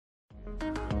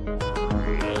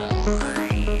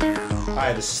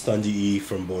Hi, this is Thunder E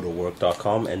from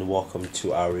Booredatwork.com and welcome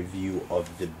to our review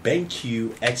of the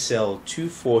BenQ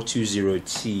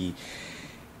XL2420T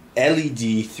LED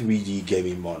 3D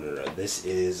gaming monitor. This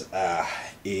is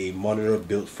a monitor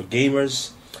built for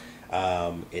gamers.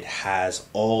 It has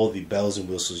all the bells and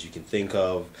whistles you can think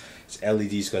of. It's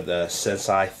LED, it's got the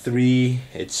Sensei 3,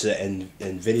 it's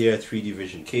NVIDIA 3D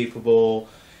vision capable,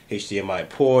 HDMI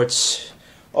ports,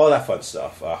 all that fun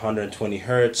stuff, 120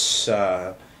 hertz,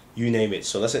 you name it.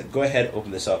 So let's go ahead,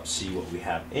 open this up, see what we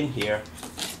have in here,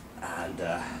 and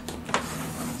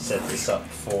set this up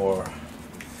for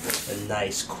a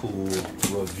nice, cool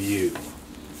review.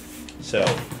 So,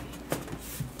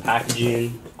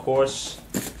 packaging, of course,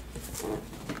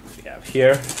 we have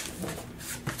here.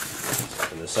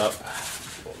 Open this up,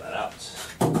 pull that out,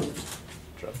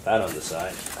 drop that on the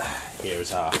side.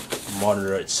 Here's our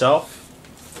monitor itself.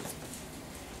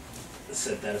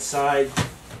 Set that aside.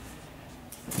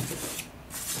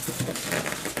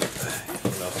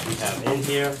 What else we have in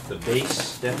here? The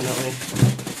base, definitely.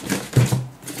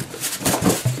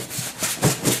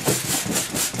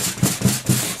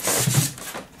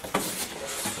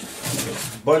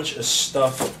 A bunch of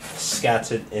stuff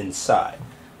scattered inside.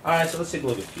 Alright, so let's take a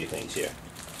look at a few things here.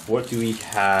 What do we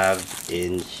have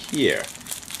in here?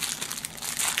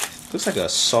 Looks like a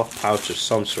soft pouch of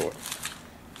some sort,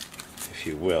 if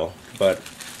you will. But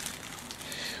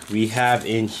we have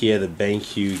in here the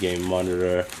BenQ game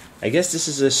monitor. I guess this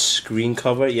is a screen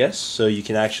cover, yes, so you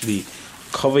can actually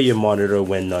cover your monitor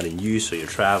when not in use or you're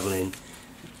traveling.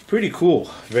 Pretty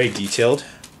cool, very detailed.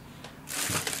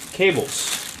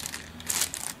 Cables.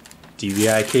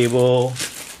 DVI cable,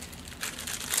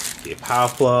 a power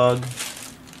plug.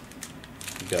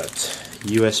 You got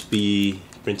USB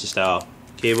printer style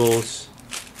cables.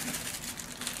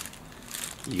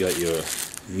 You got your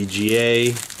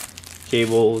VGA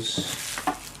cables.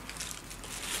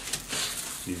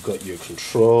 You've got your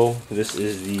control. This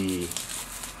is the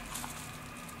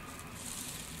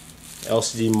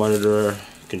LCD monitor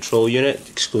control unit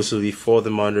exclusively for the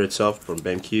monitor itself from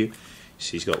BenQ.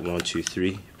 See, it's got 1, 2,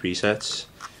 3 presets.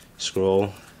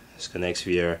 Scroll. This connects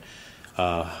via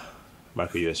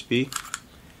micro USB.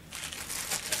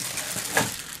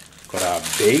 Got our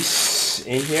base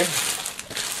in here.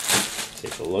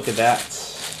 Take a look at that.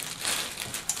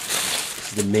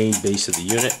 This is the main base of the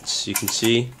unit, so you can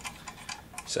see.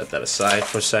 Set that aside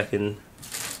for a second.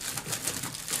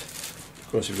 Of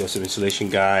course, we've got some installation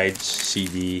guides,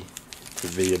 CD, the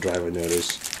video driver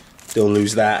notice. Don't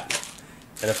lose that.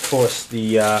 And of course,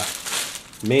 the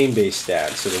main base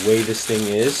stand. So the way this thing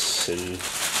is and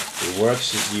it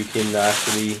works is you can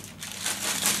actually,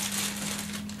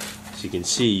 as you can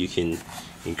see, you can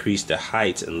increase the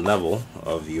height and level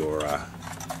of your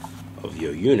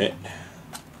unit.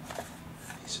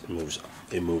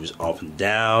 It moves up and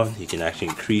down. You can actually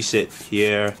increase it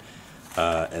here,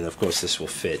 and of course this will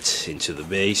fit into the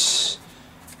base,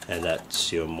 and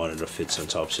that's your monitor fits on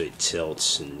top, so it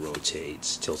tilts and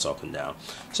rotates, tilts up and down.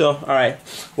 So alright,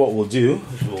 what we'll do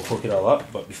is we'll hook it all up,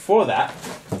 but before that,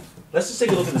 let's just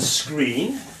take a look at the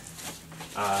screen.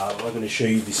 I'm not going to show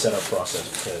you the setup process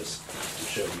because I'm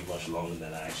sure it'll be much longer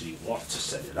than I actually want to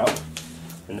set it up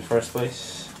in the first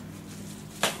place.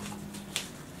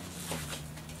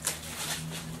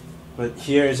 But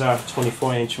here is our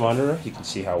 24-inch monitor. You can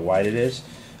see how wide it is.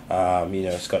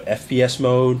 It's got FPS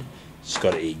mode. It's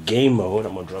got a game mode.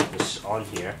 I'm gonna drop this on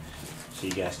here so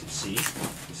you guys can see.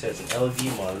 It says an LED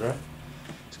monitor.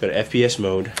 It's got an FPS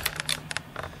mode.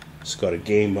 It's got a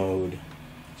game mode.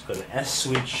 It's got an S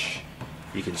switch.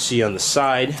 You can see on the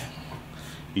side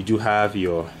you do have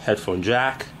your headphone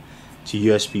jack, 2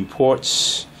 USB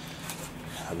ports.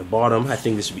 At the bottom, I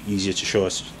think this would be easier to show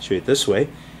it this way.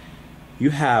 You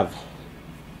have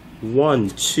 1,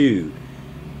 2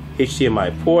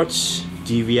 HDMI ports,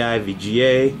 DVI,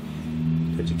 VGA,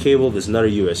 there's a cable, there's another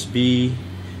USB,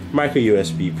 micro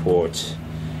USB port.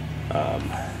 I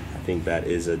think that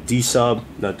is a D sub,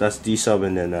 that's D sub,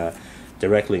 and then a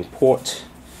direct link port,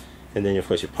 and then of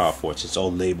course your power ports. It's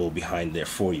all labeled behind there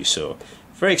for you, so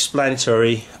very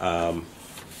explanatory,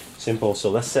 simple. So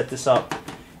let's set this up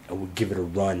and we'll give it a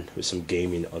run with some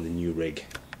gaming on the new rig.